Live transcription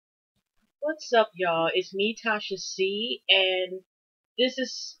What's up, y'all? It's me, Tasha C, and this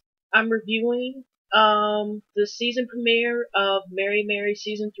is I'm reviewing the season premiere of Mary Mary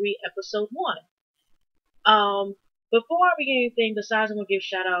season 3, episode 1. Before I begin anything, besides I'm gonna give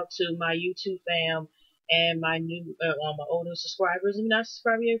shout out to my YouTube fam and my older subscribers. If you're not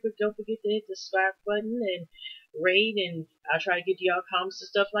subscribed yet, don't forget to hit the subscribe button and rate, and I try to get to y'all comments and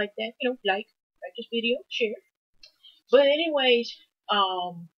stuff like that. Like this video, share. But anyways,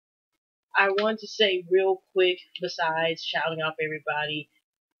 I want to say real quick, besides shouting out everybody,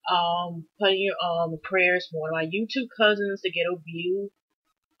 putting your prayers for one of my YouTube cousins, the Ghetto View.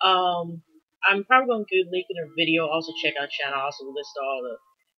 I'm probably gonna give a link in the video. Also check out channel. I also list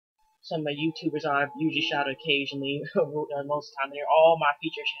some of my YouTubers I've usually shout out occasionally. Most of the time they're all my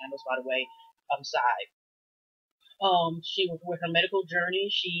feature channels, by the way. Side. She was with her medical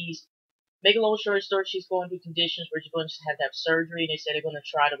journey. She's make a long story short, she's going through conditions where she's going to have surgery, and they said they're going to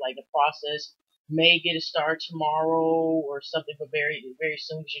try to the process may get a start tomorrow or something, but very very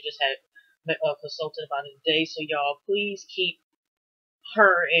soon. She just had consulted about it today, so y'all please keep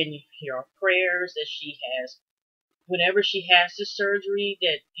her in your prayers that she has. Whenever she has the surgery,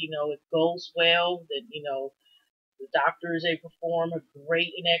 that it goes well. That the doctors they perform a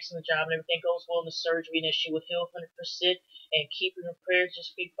great and excellent job, and everything goes well in the surgery, and that she will heal 100%. And keep her in prayers.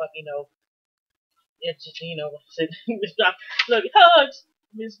 Just keep up, it's just, look, hugs,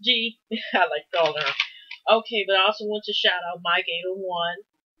 Ms.G. I like calling her. Okay, but I also want to shout out Mike 801.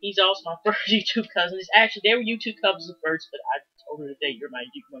 He's also my first YouTube cousin. Actually, they were YouTube cousins first, but I told her today you're one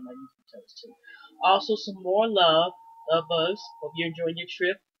of my YouTube cousins too. Also, some more love bugs. Hope you're enjoying your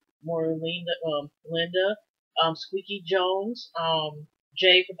trip. More Linda, Squeaky Jones,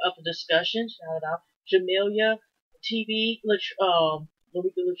 Jay from Up for Discussion. Shout out Jamelia TV, Louisa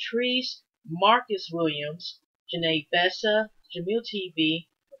Latrice, Marcus Williams, Janae Bessa, Jamil TV,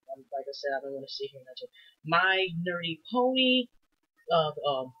 like I said, I don't want to sit here and mention My Nerdy Pony,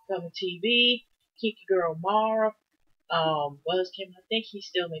 Coming TV, Kiki Girl Mara, what else came? I think he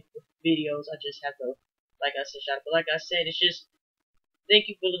still makes videos. I just have to, like I said, shout out. But like I said, it's just thank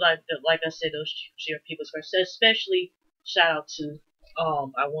you for like I said, those people, especially shout out to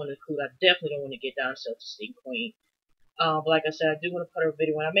I want to include. I definitely don't want to get down self-esteem queen. But like I said, I do want to put a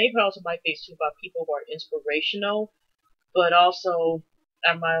video, and I may put also my face too about people who are inspirational, but also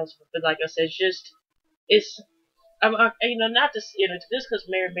I might also, but like I said, not just just because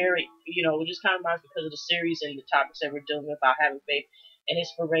Mary, it just kind of reminds because of the series and the topics that we're dealing with about having faith and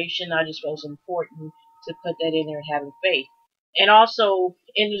inspiration. I just felt it was important to put that in there and having faith, and also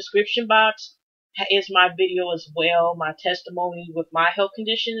in the description box is my video as well, my testimony with my health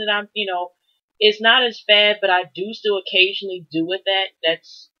condition that I'm, it's not as bad, but I do still occasionally do with that.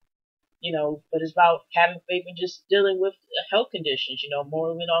 That's, but it's about having faith and just dealing with health conditions, more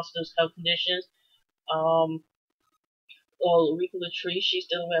than also those health conditions. Ulrika Latrice, she's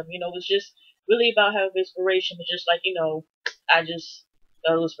dealing with, it's just really about having inspiration, but just I just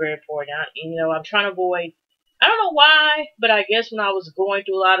thought it was very important. I'm trying to avoid, I don't know why, but I guess when I was going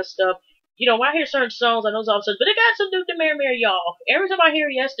through a lot of stuff, when I hear certain songs, I know it's all songs, but it got something to do with Mary, y'all. Every time I hear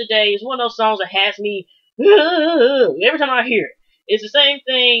Yesterday, it's one of those songs that has me, every time I hear it. It's the same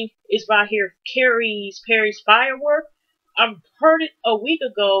thing as if I hear Perry's Firework. I've heard it a week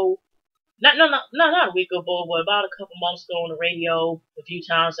ago, not a week ago, but about a couple months ago on the radio, a few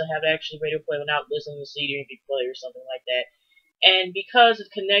times I have actually radio play without listening to CD or MP play or something like that. And because of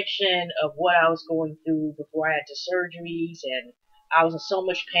the connection of what I was going through before I had the surgeries, and I was in so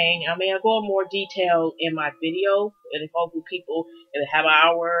much pain. I mean, I go in more detail in my video, and hopefully people have an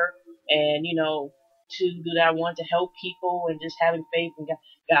hour, and to do that, I want to help people and just having faith in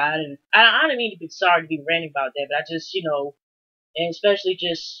God. And I don't mean to be sorry to be ranting about that, but I just, and especially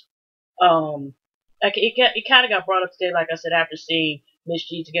just, it kind of got brought up today, like I said, after seeing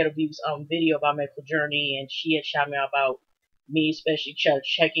Ms.G to get a video about medical journey, and she had shot me out about me, especially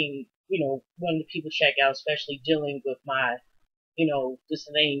checking, wanting the people check out, especially dealing with my, just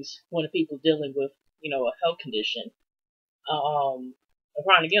things when the people dealing with, a health condition, a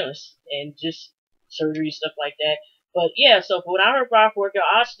chronic illness, and just surgery, stuff like that. But yeah, so when I heard Rock Work,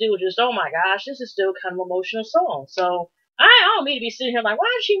 I still just, oh my gosh, this is still kind of an emotional song. So I don't mean to be sitting here like,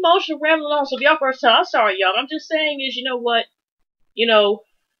 why is she emotional rambling on? So if y'all first time, I'm sorry, y'all. I'm just saying is, you know what,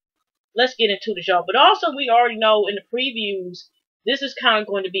 let's get into this, y'all. But also, we already know in the previews, this is kind of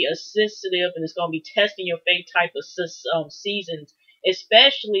going to be a sensitive, and it's going to be testing your faith type of seasons.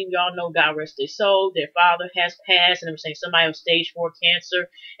 Especially, y'all know, God rest their soul, their father has passed, and I'm saying somebody with stage 4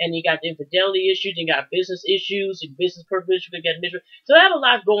 cancer, and you got the infidelity issues, you got business issues, and business purpose, you got misery. So they have a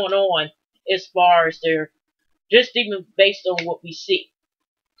lot going on as far as their, just even based on what we see.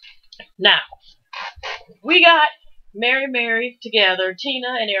 Now, we got Mary together.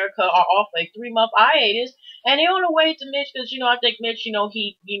 Tina and Erica are off a 3-month hiatus, and they're on the way to Mitch because I think Mitch,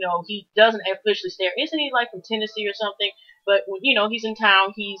 he doesn't officially stay. Isn't he like from Tennessee or something? But he's in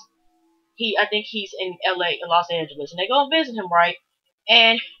town. I think he's in LA, in Los Angeles, and they go and visit him, right?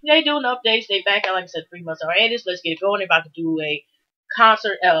 And they doing updates. They back out, like I said, 3 months hiatus. Let's get it going. They're about to do a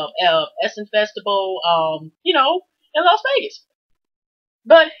concert, Essen Festival, in Las Vegas.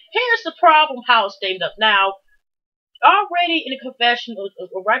 But here's the problem: how it's stated up now. Already in the confessional,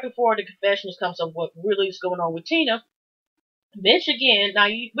 right before the confessionals comes up, what really is going on with Tina, Mitch again. Now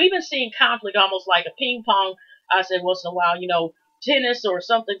we've been seeing conflict almost like a ping pong. I said once in a while, tennis or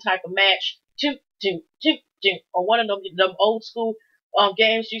something type of match, or one of them old school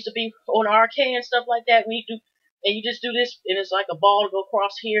games used to be on arcade and stuff like that. We do, and you just do this, and it's like a ball to go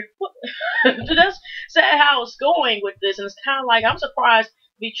across here. That's sad how it's going with this, and it's kind of like I'm surprised.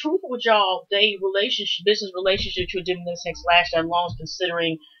 Be truthful with y'all, business relationship to them this takes last that long,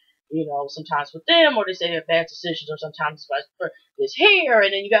 considering, sometimes with them, or they say they have bad decisions, or sometimes it's here,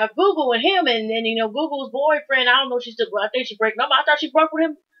 and then you got Google and him, and then, Google's boyfriend, I don't know, I think she breaking up, I thought she broke with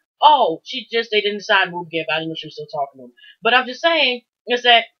him. Oh, they didn't decide to move again, but I didn't know she was still talking to him. But I'm just saying, is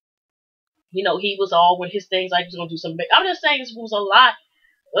that, he was all with his things, like he was going to do something. I'm just saying, this was a lot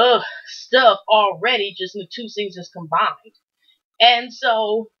of stuff already, just in the 2 seasons combined. And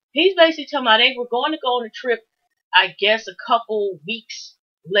so he's basically telling me they were going to go on a trip, I guess, a couple weeks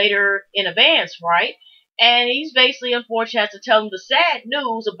later in advance, right? And he's basically, unfortunately, has to tell them the sad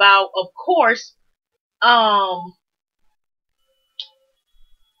news about, of course,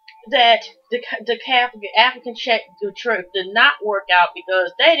 that the African check the trip did not work out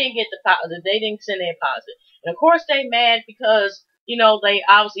because they didn't get the positive. They didn't send in positive. And of course, they mad because they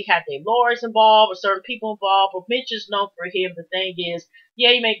obviously had their lawyers involved or certain people involved. But Mitch is known for him. The thing is,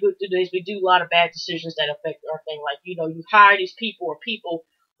 yeah, he may go through this. We do a lot of bad decisions that affect our thing. Like, you hire these people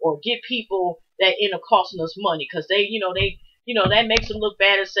or get people that end up costing us money because that makes them look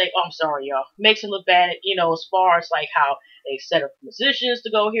bad and say, oh, I'm sorry, y'all. Makes them look bad, as far as like how they set up musicians to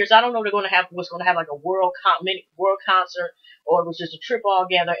go here. So I don't know if what's going to have like a world concert, or it was just a trip all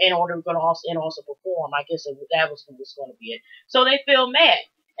together, and or they're going to also perform. I guess that was going to be it. So they feel mad.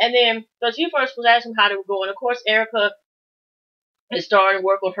 And then, because he first was asking how they were going, of course, Erica is starting to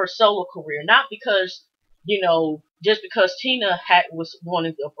work on her solo career. Not because, just because Tina was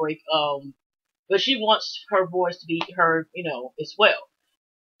wanting a break, but she wants her voice to be heard, as well.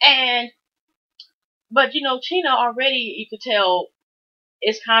 But Tina already, you could tell,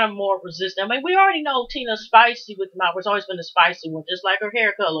 is kind of more resistant. I mean, we already know Tina's spicy with the mouth. It's always been a spicy one, just like her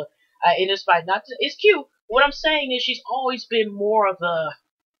hair color. It's cute. What I'm saying is she's always been more of a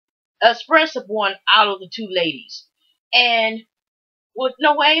expressive one out of the 2 ladies. And wait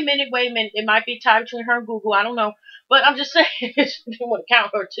a minute. It might be tied between her and Google. I don't know. But I'm just saying, you want to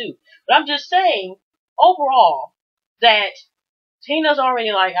count her too. But I'm just saying, overall, that Tina's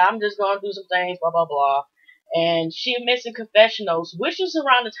already like, I'm just going to do some things, blah, blah, blah. And she admits in confessionals, which is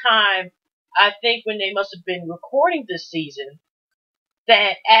around the time, I think, when they must have been recording this season,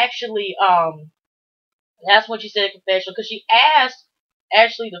 that actually, that's when she said in confessional, because she asked,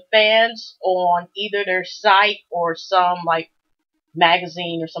 actually, the fans on either their site or some, like,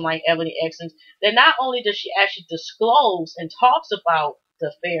 magazine or something like Ebony Exons, that not only does she actually disclose and talks about the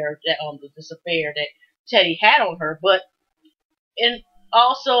affair this affair that Teddy had on her, but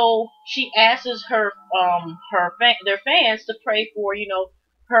also she asks their fans to pray for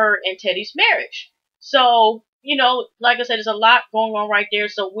her and Teddy's marriage. So like I said, there's a lot going on right there.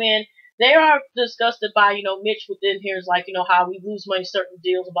 So when they are disgusted by Mitch within here is like how we lose money certain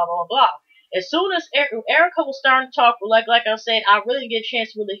deals, blah blah blah. As soon as Erica was starting to talk, like I said, I really didn't get a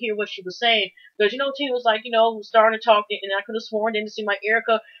chance to really hear what she was saying. Because, Tina was like, starting to talk, and I could have sworn it didn't seem like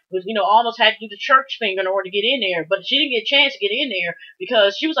Erica was, almost had to do the church finger in order to get in there. But she didn't get a chance to get in there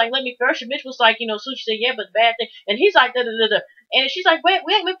because she was like, let me first. And Mitch was like, so she said, yeah, but the bad thing. And he's like, da da da da. And she's like, wait,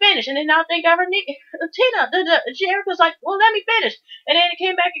 we haven't finished. And then now they got her Tina, da da. And Erica's like, well, let me finish. And then it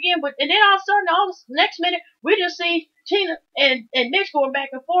came back again. And then all of a sudden, next minute, we just see Tina and Mitch going back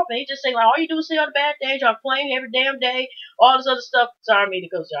and forth, and he just saying like, all you do is say all the bad things, y'all playing every damn day, all this other stuff. Sorry, me,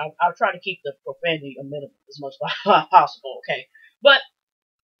 because I'll try to keep the profanity a minimum as much as possible, okay? But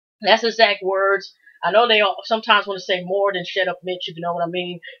that's exact words. I know they all sometimes want to say more than shut up, Mitch, if you know what I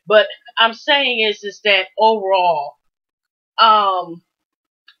mean. But I'm saying is that overall,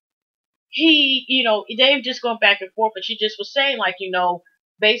 they've just gone back and forth, and she just was saying like,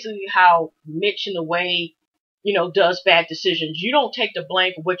 basically how Mitch in a way, does bad decisions. You don't take the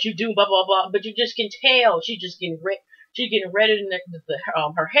blame for what you do, blah, blah, blah, but you just can tell she's just getting She's getting ready to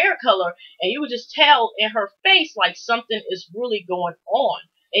her hair color, and you would just tell in her face like something is really going on.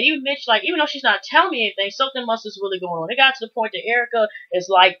 And even Mitch, like, even though she's not telling me anything, something must is really going on. It got to the point that Erica is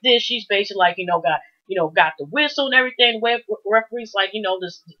like this. She's basically like, got the whistle and everything. Referees like,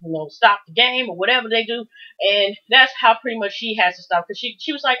 just, stop the game or whatever they do. And that's how pretty much she has to stop. Cause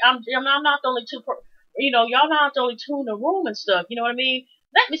she was like, I'm not the only y'all not the only two in the room and stuff. You know what I mean?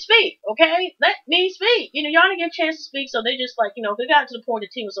 Let me speak, okay? Let me speak. Y'all didn't get a chance to speak, so they just like, they got to the point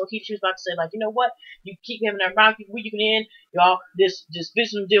that Tina was so heated, she was about to say, like, you know what? You keep having that mouth, you can end, y'all, this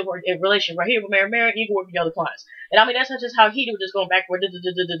business deal with a relation right here with Mary, you can work with your other clients. And I mean, that's not just how heated, was just going backward,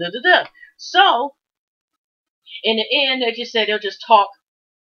 So, in the end, they just said they'll just talk,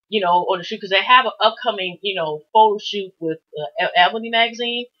 on the shoot, because they have an upcoming, photo shoot with Ebony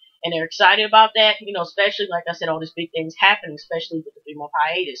magazine. And they're excited about that, especially, like I said, all these big things happening, especially with the 3-month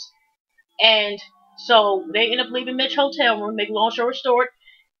hiatus. And so they end up leaving Mitch's hotel room, make a long story short,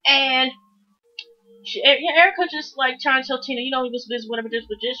 and Erica just like trying to tell Tina, he was busy, whatever, just,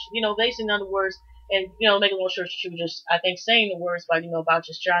 but just, basically, in other words, and, make a long story short, she was just, I think, saying the words, like, about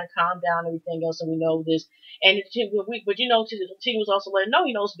just trying to calm down and everything else, and we know this. And, but, Tina was also letting know,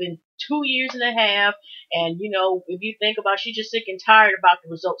 it's been 2 years and a half, and, if you think about it, she's just sick and tired about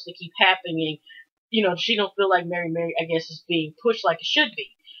the results that keep happening. She don't feel like Mary, I guess, is being pushed like it should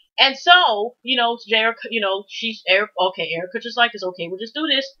be. And so, Erica, Erica just like this, okay, we'll just do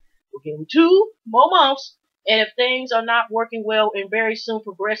this. We'll give them 2 more months. And if things are not working well and very soon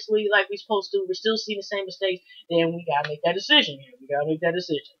progressively like we're supposed to, we're still seeing the same mistakes, then we gotta make that decision here. We gotta make that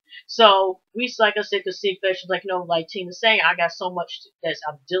decision. So we, like I said, could see questions like, like Tina's saying, I got so much that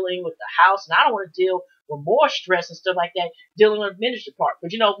I'm dealing with the house, and I don't want to deal with more stress and stuff like that, dealing with the ministry part.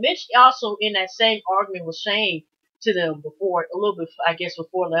 But Mitch also in that same argument was saying to them before, a little bit, I guess,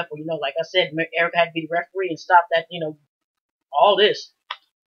 before level, like I said, Eric had to be the referee and stop that, all this.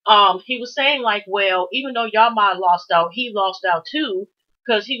 He was saying like, well, even though y'all might have lost out, he lost out too,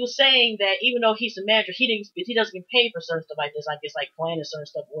 because he was saying that even though he's the manager, he doesn't get paid for certain stuff like this, I guess, like planning certain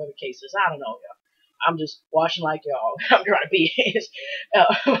stuff, whatever the case is. I don't know, y'all. I'm just watching like y'all. I'm trying to be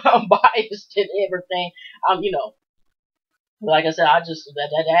I'm biased and everything. Like I said,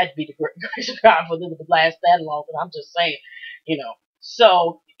 that had to be the grace of God for them to last that long, but I'm just saying,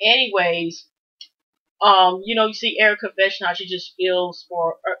 So, anyways, you see Erica confession how she just feels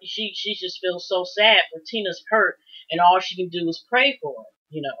she just feels so sad for Tina's hurt, and all she can do is pray for her,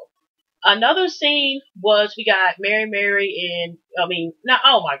 Another scene was we got Mary, and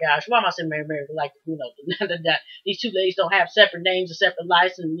oh my gosh, why am I saying Mary? Like, these two ladies don't have separate names and separate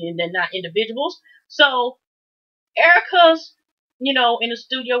lives, and they're not individuals. So Erica's, in the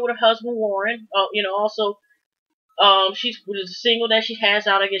studio with her husband Warren, also. She's with a single that she has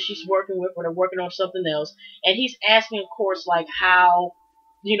out. I guess she's working with, or they're working on something else. And he's asking, of course, like how,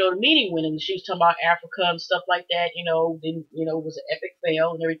 the meeting went, and she was talking about Africa and stuff like that. Then it was an epic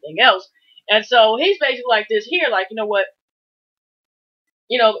fail and everything else. And so he's basically like this here, like, what,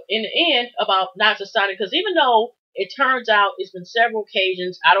 in the end about not deciding, because even though it turns out it's been several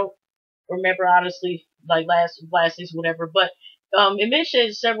occasions, I don't remember honestly, like last season, whatever, but. It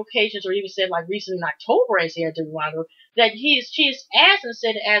mentioned several occasions, or even said like recently in October, as he had to remind her, that she has asked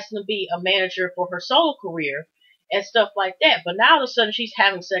him to be a manager for her solo career and stuff like that. But now all of a sudden she's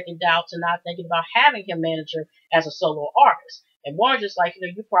having second doubts and not thinking about having him manager as a solo artist. And Warren's just like,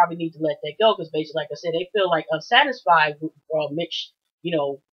 you probably need to let that go, because basically, like I said, they feel like unsatisfied with Mitch,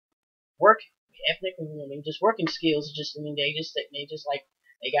 work ethic, just working skills. They just like,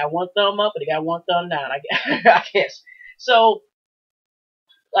 they got one thumb up, but they got one thumb down, I guess. So.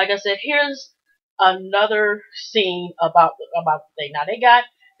 Like I said, here's another scene about the thing. Now they got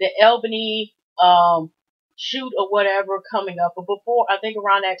the Albany shoot or whatever coming up, but before, I think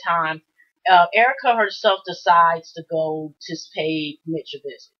around that time, Erica herself decides to go to pay Mitch a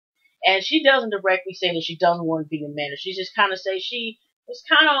visit, and she doesn't directly say that she doesn't want to be a manager. She just kind of says she was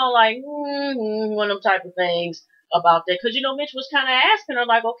kind of like one of them type of things about that, because Mitch was kind of asking her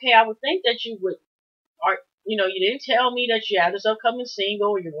like, okay, I would think that you would. You didn't tell me that you had this upcoming single,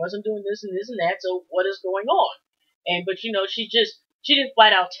 or you wasn't doing this and this and that, so what is going on? But she didn't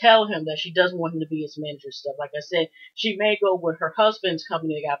flat out tell him that she doesn't want him to be his manager and stuff. Like I said, she may go with her husband's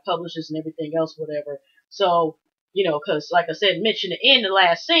company, they got publishers and everything else, whatever. So, because like I said, Mitch in the end, the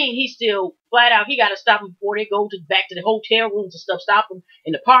last scene, he still flat out, he got to stop him before they go back to the hotel rooms and stuff, stop him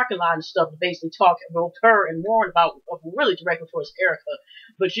in the parking lot and stuff to basically talk about her and Warren about, really directly towards Erica,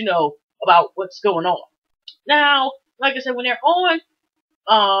 but about what's going on. Now, like I said, when they're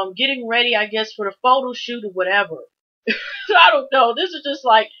on, getting ready, I guess, for the photo shoot or whatever, I don't know. This is just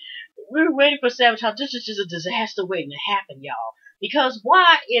like, we were waiting for sabotage. This is just a disaster waiting to happen, y'all. Because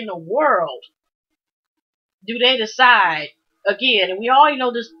why in the world do they decide again? And we already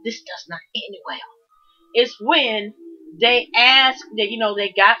know this does not end well. It's when they ask that,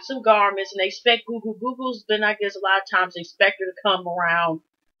 they got some garments and they expect Google. Google's been, I guess, a lot of times they expect her to come around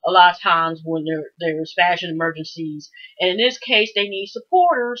a lot of times when there's fashion emergencies. And in this case, they need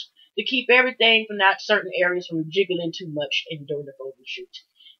supporters to keep everything from that certain areas from jiggling too much during the photo shoot.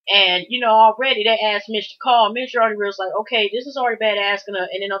 And, already they asked Mitch to call. Mitch already was like, okay, this is already bad asking her.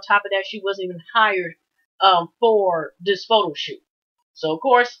 And then on top of that, she wasn't even hired for this photo shoot. So, of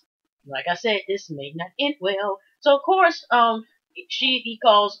course, like I said, this may not end well. So, of course, he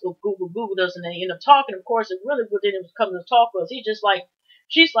calls Google. Google doesn't, and they end up talking. Of course, it really didn't come to talk was. He just like,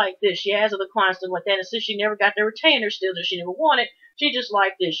 she's like this. She has other clients and like that. And since she never got the retainer still that she never wanted, she just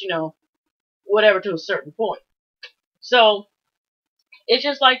like this, whatever to a certain point. So, it's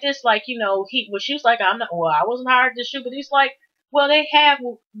just like this, like, she was like, I wasn't hired to shoot, but he's like, well,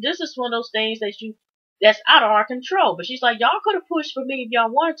 this is one of those things that's out of our control. But she's like, y'all could have pushed for me if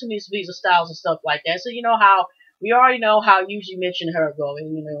y'all wanted to, Miss Visa Styles and stuff like that. So we already know how usually mention her going,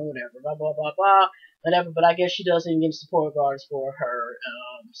 whatever, blah, blah, blah, blah, whatever. But I guess she doesn't even get support guards for her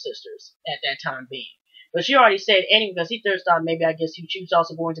sisters at that time being. But she already said anyway, because he thought maybe I guess she was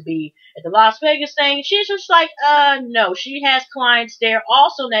also going to be at the Las Vegas thing. She's just like, no, she has clients there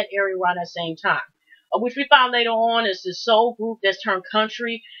also in that area around that same time. Which we found later on is this soul group that's turned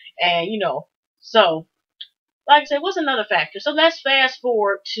country. And, so, like I said, what's another factor? So let's fast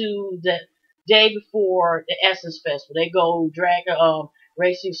forward to the day before the Essence Festival. They go drag,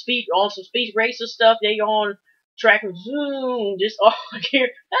 racing speed, on some speed racing stuff. They on track and zoom, just all here.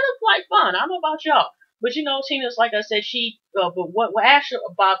 That looks like fun. I don't know about y'all. But Tina's, like I said, but what actually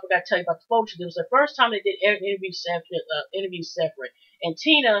Bob forgot to tell you about the photo shoot. It was the first time they did interviews separate. And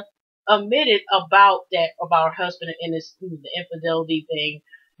Tina admitted about her husband and the infidelity thing.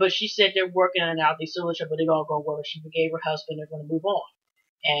 But she said they're working on it out. They still each other, but they're all going to work. She forgave her husband. They're going to move on.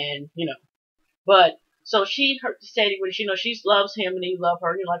 And, but, so she said, she loves him and he loves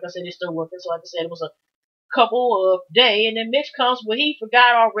her. Like I said, they're still working. So like I said, it was a couple of days. And then Mitch comes, he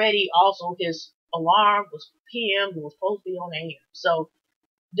forgot already also his alarm was PM. It was supposed to be on AM. So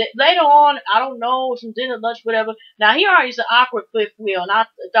later on, I don't know, some dinner, lunch, whatever. Now he already is an awkward fifth wheel, and I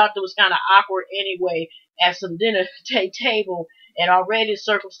thought it was kind of awkward anyway at some dinner table. And already the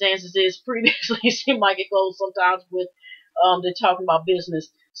circumstances is previously seemed like it goes sometimes with they're talking about business.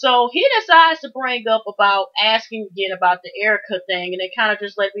 So he decides to bring up about asking again about the Erica thing, and they kind of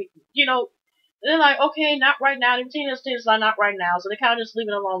just let me, they're like, okay, not right now. And Tina's like, not right now. So they kind of just leave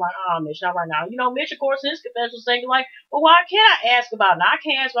it alone, like, Mitch, not right now. Mitch, of course, in his confession is thinking like, well, why can't I ask about it? Now I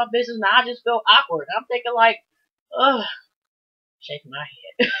can't ask about business. Now I just feel awkward. I'm thinking like, ugh, shaking my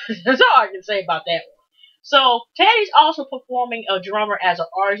head. That's all I can say about that one. So Teddy's also performing a drummer as an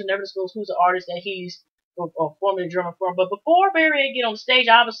artist, and never disclosed who's the artist that he's performing the drummer for. But before Barry get on stage,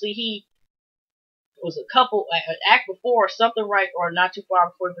 obviously he was a couple act before or something, right, or not too far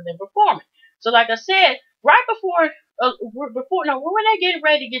before then performing. So like I said, right before when they get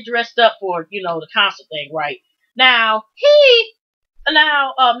ready to get dressed up for the concert thing, right? Now here's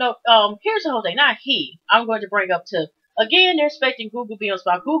the whole thing. Not he. I'm going to bring up to. Again, they're expecting Google to be on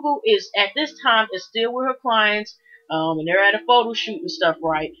spot. Google is, at this time, is still with her clients, and they're at a photo shoot and stuff,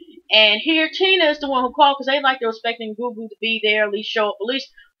 right? And here, Tina is the one who called, because they're expecting Google to be there, at least show up, at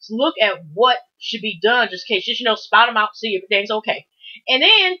least look at what should be done, just in case, just, spot them out, see if everything's okay. And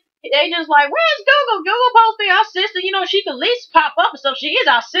then, they just like, where's Google? Google supposed to be our sister, she could at least pop up and stuff. She is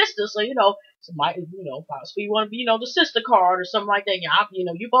our sister, so, somebody, possibly you want to be, the sister card or something like that.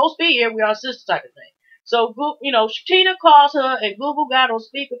 You both be here, we are sister type of thing. So, Tina calls her, and Google got on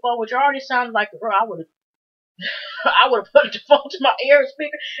speakerphone, which already sounded like, bro, I would have put the phone to my ear and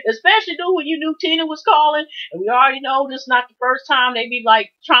speaker, especially when you knew Tina was calling, and we already know this is not the first time they be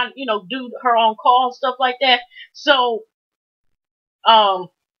like trying, do her own call and stuff like that. So,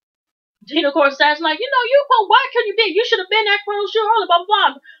 Tina, of course, says like, why couldn't you be? You should have been that photo shoot earlier, blah, blah,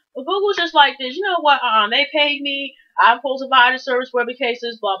 blah. But Google's just like this, you know what, they paid me, I'm supposed to provide a service for every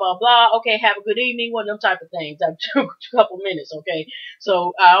cases, blah, blah, blah, okay, have a good evening, one of them type of things, like a couple minutes, okay,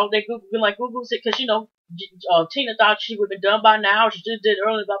 so, I don't think Google, Google said, because, Tina thought she would have been done by now, she just did it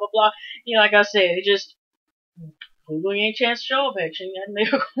early, blah, blah, blah, like I said, it just, Google ain't chance to show up, actually, and they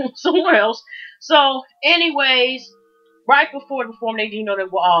go somewhere else. So, anyways, right before they perform, they they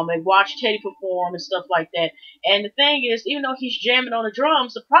watch Teddy perform and stuff like that. And the thing is, even though he's jamming on the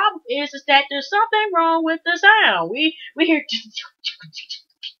drums, the problem is that there's something wrong with the sound. We hear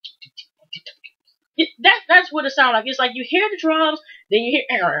that's what it sounds like. It's like you hear the drums, then you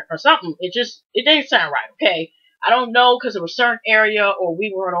hear or something. It didn't sound right. Okay. I don't know because of a certain area or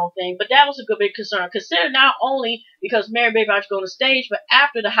we weren't on thing, but that was a good big concern. Consider not only because Mary Baby about to go on the stage, but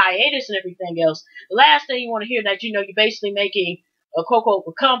after the hiatus and everything else, the last thing you want to hear that you're basically making a quote unquote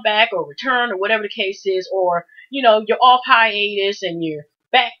a comeback or return or whatever the case is, or you're off hiatus and you're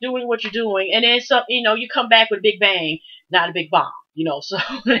back doing what you're doing, and then some you come back with a big bang, not a big bomb, so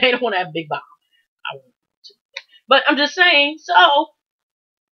they don't want to have a big bomb. I want to. But I'm just saying, so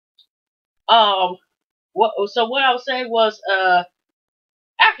what I was saying was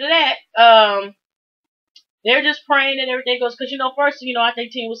after that they're just praying and everything goes, because first I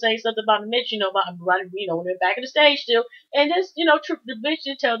think Tina was saying something about the Mitch, about when they're back in the stage still, and this the bitch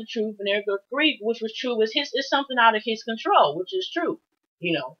did tell the truth and they agreed, which was true, was it's something out of his control, which is true,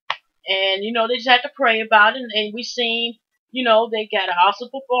 and they just had to pray about it, and we seen they got an awesome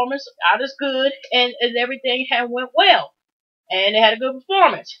performance out as good, and everything had went well, and they had a good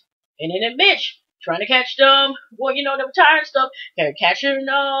performance, and then Mitch trying to catch them, the retired stuff, catching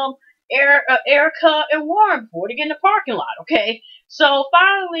Erica and Warren before they get in the parking lot, okay? So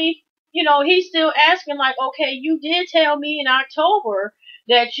finally, he's still asking, like, okay, you did tell me in October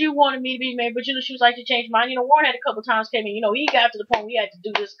that you wanted me to be married, but she was like, to change mine. Warren had a couple times came in, he got to the point where he had to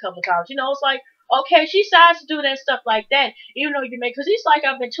do this a couple times. It's like, okay, she decides to do that stuff like that, even though you can make, because he's like,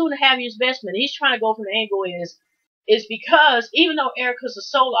 I've been 2.5 years best man. He's trying to go from the angle is because even though Erica's a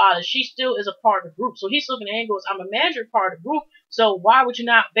solo artist, she still is a part of the group. So he's looking at angles, I'm a manager part of the group, so why would you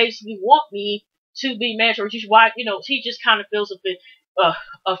not basically want me to be manager? Why, he just kind of feels a bit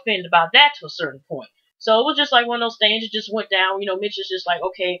offended about that to a certain point. So it was just like one of those things. It just went down. Mitch is just like,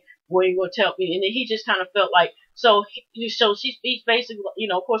 okay, what are you going to tell me? And then he just kind of felt like, so she basically,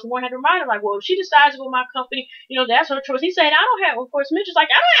 of course, Warren had to remind her, like, well, if she decides to go with my company, that's her choice. He said, I don't have, of course, Mitch is like,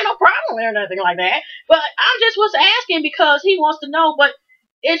 I don't have no problem with her or nothing like that. But I just was asking because he wants to know, but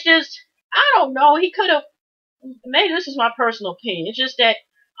it's just, I don't know. He could have, maybe this is my personal opinion. It's just that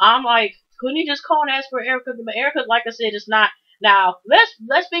I'm like, couldn't he just call and ask for Erica? But Erica, like I said, is not. Now,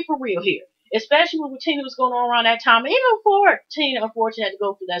 let's be for real here. Especially when Tina was going on around that time. Even before Tina, unfortunately, had to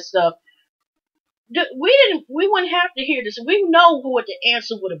go through that stuff. We wouldn't have to hear this. We know what the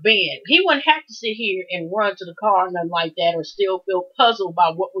answer would have been. He wouldn't have to sit here and run to the car or nothing like that, or still feel puzzled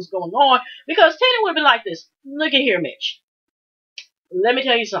about what was going on, because Tina would have been like this. Look at here, Mitch. Let me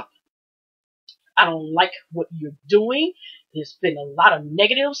tell you something. I don't like what you're doing. There's been a lot of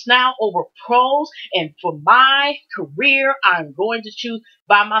negatives now over pros, and for my career, I'm going to choose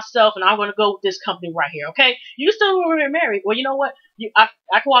by myself, and I'm going to go with this company right here, okay? You still want to be married. Well, you know what? I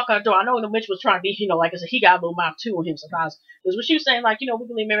can walk out the door. I know Mitch was trying to be, like I said, he got a little mouth too on him sometimes. Because when she was saying, like, we can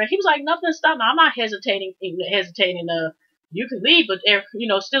leave married, he was like, nothing stop me. I'm not hesitating, you can leave, but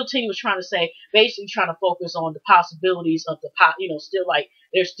still Tina was trying to say, basically trying to focus on the possibilities of still like,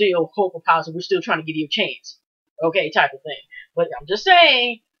 there's still hope of positive. We're still trying to give you a chance. Okay, type of thing. But I'm just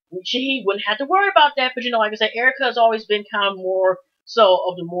saying, he wouldn't have to worry about that. But like I said, Erica has always been kind of more so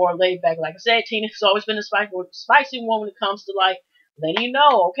of the more laid back. Like I said, Tina has always been a spicy one when it comes to like letting you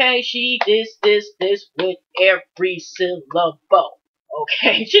know, okay, she this with every syllable.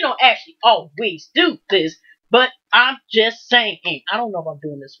 Okay, she don't actually always do this, but I'm just saying. I don't know if I'm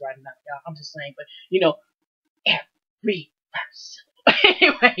doing this right now, y'all. I'm just saying, but every person.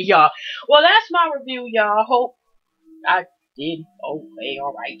 Anyway, y'all. Well, that's my review, y'all. Hope I did okay,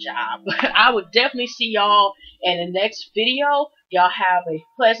 alright job. I would definitely see y'all in the next video. Y'all have a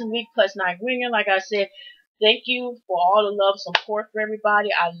pleasant week, pleasant night ringing. Like I said, thank you for all the love, support for everybody.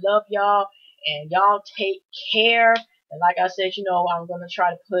 I love y'all, and y'all take care. And like I said, I'm gonna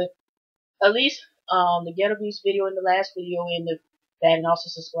try to put at least the Ghetto Views video in the last video in that, and also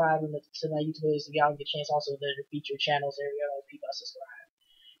subscribe to my YouTube videos if y'all get a chance. Also, the featured channels there, people subscribe.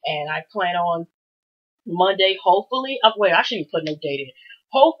 And I plan on Monday, hopefully. Wait, I shouldn't put no date in.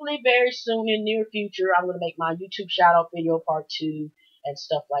 Hopefully, very soon in the near future, I'm going to make my YouTube shout out video part 2 and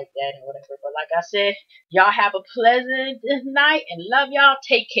stuff like that and whatever. But like I said, y'all have a pleasant night and love y'all.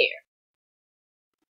 Take care.